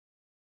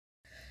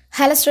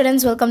Hello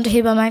students, welcome to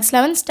Hiba Max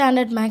 11th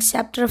Standard Max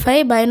Chapter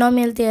 5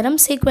 Binomial Theorem,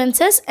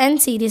 Sequences and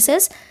Series.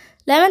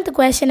 11th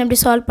question எப்படி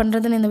solve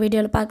பண்றதுன்னு இந்த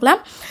வீடியோல பார்க்கலாம்.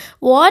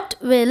 What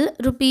will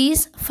rupees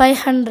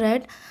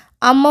 500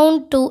 amount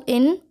to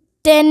in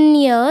 10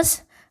 years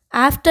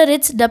after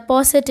its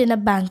deposit in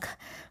a bank,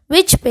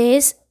 which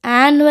pays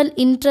annual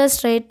interest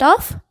rate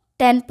of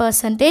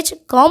 10%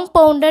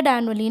 compounded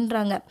annually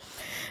ன்றாங்க.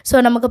 So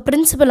நமக்கு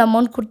principal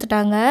amount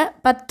கொடுத்துட்டாங்க,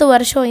 10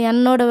 வருஷம்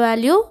என்னோட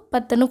value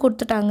 10ன்னு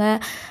கொடுத்துட்டாங்க,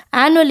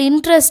 ஆனுவல்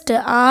இன்ட்ரெஸ்ட்டு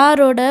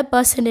ஆரோட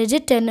பர்சன்டேஜ்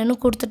 10ன்னு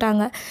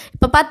கொடுத்துட்டாங்க.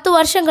 இப்போ 10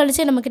 வருஷம்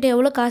கழித்து நம்மக்கிட்ட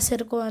எவ்வளோ காசு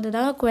இருக்கும்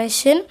அதுதான்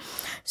கொஷின்.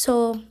 ஸோ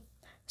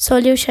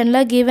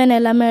சொல்யூஷனில் கிவன்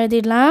எல்லாமே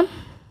எழுதிடலாம்.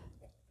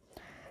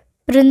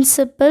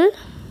 பிரின்சிபல்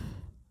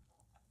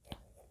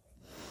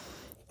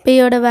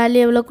பேயோட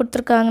வேல்யூ எவ்வளோ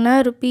கொடுத்துருக்காங்கன்னா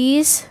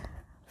ருபீஸ்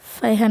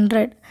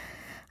 500.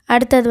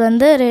 அடுத்தது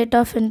வந்து ரேட்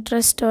ஆஃப்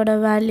இன்ட்ரெஸ்ட்டோட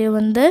வேல்யூ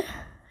வந்து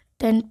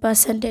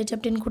 10%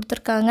 அப்படின்னு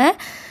கொடுத்துருக்காங்க.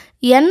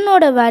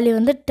 என்னோட வேல்யூ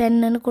வந்து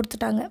 10ன்னு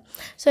கொடுத்துட்டாங்க.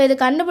 ஸோ இது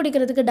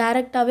கண்டுபிடிக்கிறதுக்கு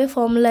டைரெக்டாகவே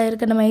ஃபார்முலா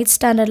இருக்குது, நம்ம 8th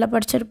ஸ்டாண்டர்டில்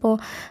படிச்சிருப்போம்.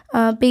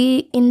 P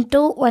 ×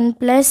 1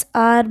 +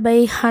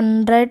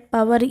 R/100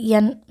 power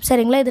n.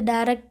 சரிங்களா, இது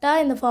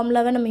டைரெக்டாக இந்த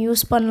ஃபார்முலாவை நம்ம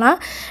யூஸ் பண்ணலாம்.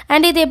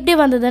 அண்ட் இது எப்படி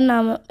வந்ததுன்னு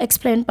நான்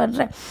எக்ஸ்பிளைன்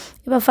பண்ணுறேன்.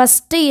 இப்போ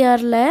ஃபஸ்ட்டு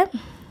இயரில்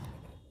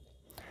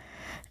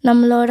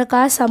நம்மளோட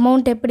காசு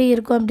அமௌண்ட் எப்படி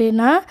இருக்கும்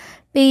அப்படின்னா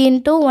P ×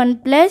 1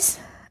 +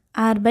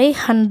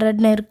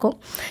 R/100ன்னு இருக்கும்.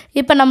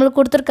 இப்போ நம்மளுக்கு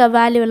கொடுத்துருக்க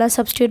வேல்யூவெல்லாம்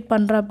சப்ஸ்டியூட்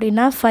பண்ணுறோம்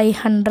அப்படின்னா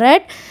 500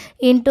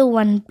 ×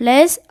 1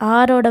 +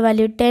 ஆரோட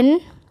வேல்யூ 10,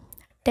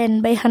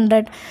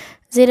 10/100,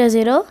 0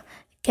 0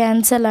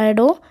 கேன்சல்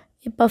ஆகிடும்.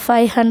 இப்போ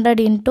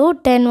 500 ×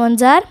 10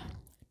 1s are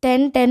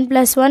 10, 10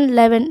 + 1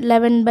 11,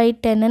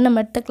 11/10ன்னு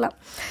நம்ம எடுத்துக்கலாம்.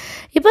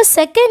 இப்போ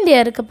செகண்ட்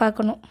இயருக்கு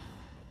பார்க்கணும்.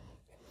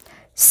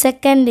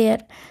 செகண்ட்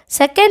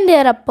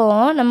இயர்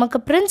அப்போது நமக்கு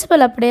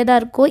பிரின்சிபல் அப்படியே தான்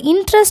இருக்கும்,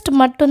 இன்ட்ரெஸ்ட்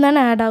மட்டும்தானே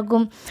ஆட்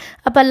ஆகும்.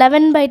 அப்போ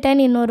 11/10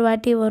 இன்னொரு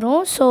வாட்டி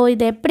வரும். ஸோ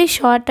இதை எப்படி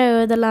ஷார்ட்டாக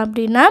எழுதலாம்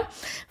அப்படின்னா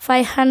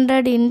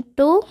 500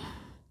 ×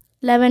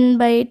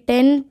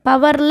 11/10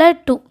 பவரில்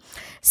 2.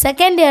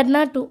 செகண்ட்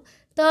இயர்னா 2,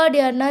 தேர்ட்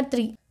இயர்னா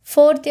 3,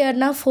 ஃபோர்த்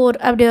இயர்னா 4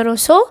 அப்படி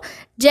வரும். ஸோ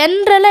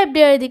ஜென்ரலாக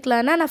எப்படி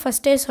எழுதிக்கலாம்னா நான்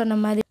ஃபஸ்ட்டே சொன்ன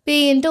மாதிரி P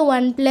 ×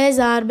 1 +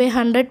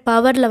 R/100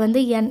 பவரில் வந்து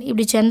n,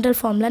 இப்படி ஜென்ரல்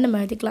ஃபார்மில் நம்ம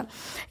எழுதிக்கலாம்.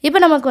 இப்போ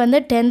நமக்கு வந்து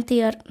 10th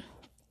இயர்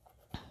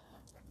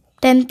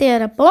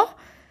அப்போது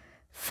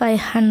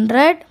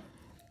 500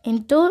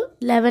 ×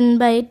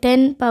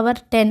 11/10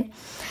 பவர் 10.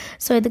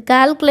 ஸோ இது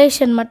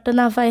கால்குலேஷன்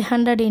மட்டும்தான்.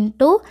 500 ×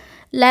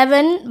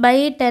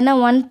 11/10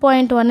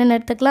 1.1ன்னு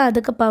எடுத்துக்கலாம்,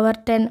 அதுக்கு பவர்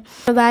 10.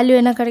 வேல்யூ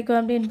என்ன கிடைக்கும்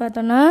அப்படின்னு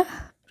பார்த்தோன்னா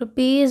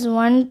rupees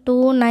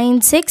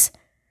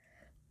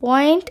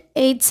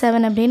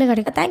 1296.87 அப்படின்னு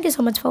கிடைக்கும். தேங்க்யூ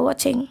ஸோ மச் ஃபார்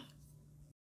வாட்சிங்.